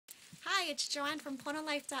Hi, it's Joanne from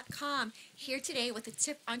PonoLife.com, here today with a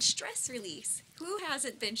tip on stress release. Who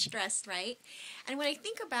hasn't been stressed, right? And what I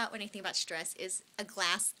think about when I think about stress is a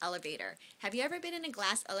glass elevator. Have you ever been in a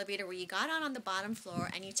glass elevator where you got on the bottom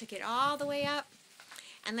floor and you took it all the way up?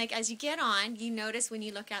 And like as you get on, you notice when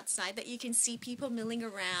you look outside that you can see people milling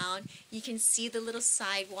around. You can see the little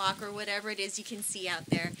sidewalk or whatever it is you can see out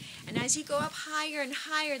there. And as you go up higher and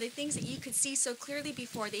higher, the things that you could see so clearly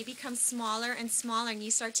before, they become smaller and smaller, and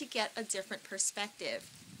you start to get a different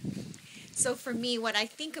perspective. So for me, what I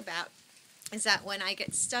think about is that when I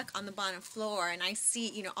get stuck on the bottom floor and I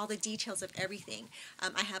see, all the details of everything,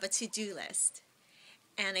 I have a to-do list.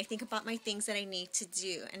 And I think about my things that I need to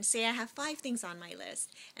do. And say I have 5 things on my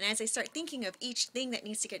list. And as I start thinking of each thing that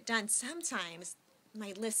needs to get done, sometimes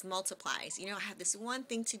my list multiplies. I have this one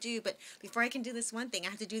thing to do, but before I can do this one thing, I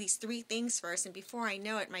have to do these 3 things first. And before I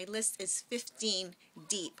know it, my list is 15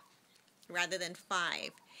 deep rather than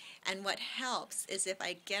 5. And what helps is if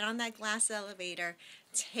I get on that glass elevator,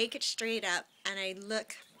 take it straight up, and I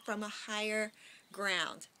look from a higher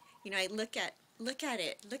ground. I look at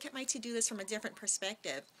it, look at my to-do list from a different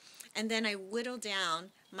perspective, and then I whittle down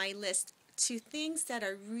my list to things that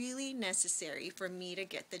are really necessary for me to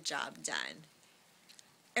get the job done.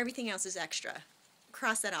 Everything else is extra.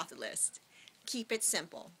 Cross that off the list. Keep it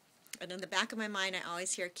simple. And in the back of my mind, I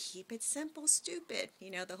always hear, keep it simple, stupid.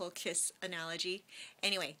 The whole KISS analogy.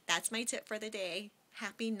 Anyway, that's my tip for the day.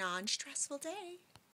 Happy non-stressful day.